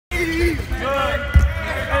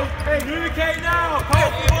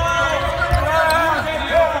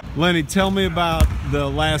Lennie, tell me about the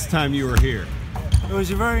last time you were here. It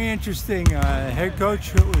was a very interesting head coach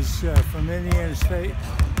who was from Indiana State,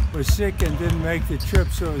 was sick and didn't make the trip,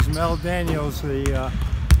 so it was Mel Daniels, the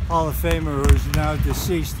Hall of Famer who is now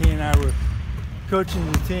deceased. He and I were coaching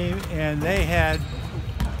the team, and they had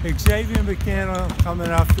Xavier McDaniel coming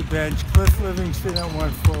off the bench, Cliff Livingston at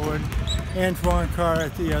one forward, Antoine Carr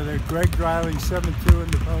at the other, Greg Dreiling 7'2"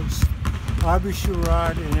 in the post, Bobby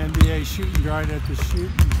Sherrod, an NBA shooting guard at the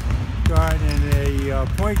shooting guard, and a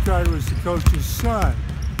point guard was the coach's son.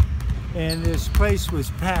 And this place was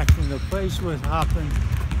packed, and the place was hopping,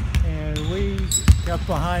 and we got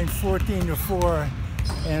behind 14-4,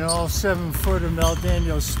 and all 7-footer Mel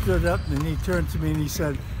Daniels stood up, and he turned to me and he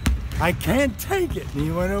said, "I can't take it." And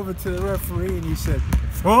he went over to the referee and he said,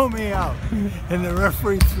 "Throw me out." And the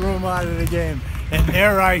referee threw him out of the game. And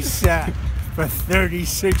there I sat for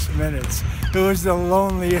 36 minutes. It was the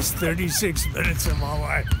loneliest 36 minutes of my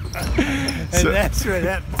life. And that's what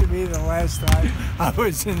happened to me the last time I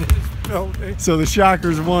was in this building. So the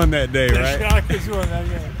Shockers won that day, right? The Shockers won that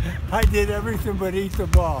game. I did everything but eat the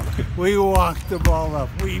ball. We walked the ball up.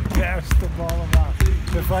 We passed the ball about.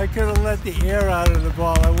 If I could have let the air out of the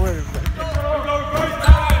ball, I would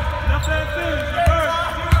have.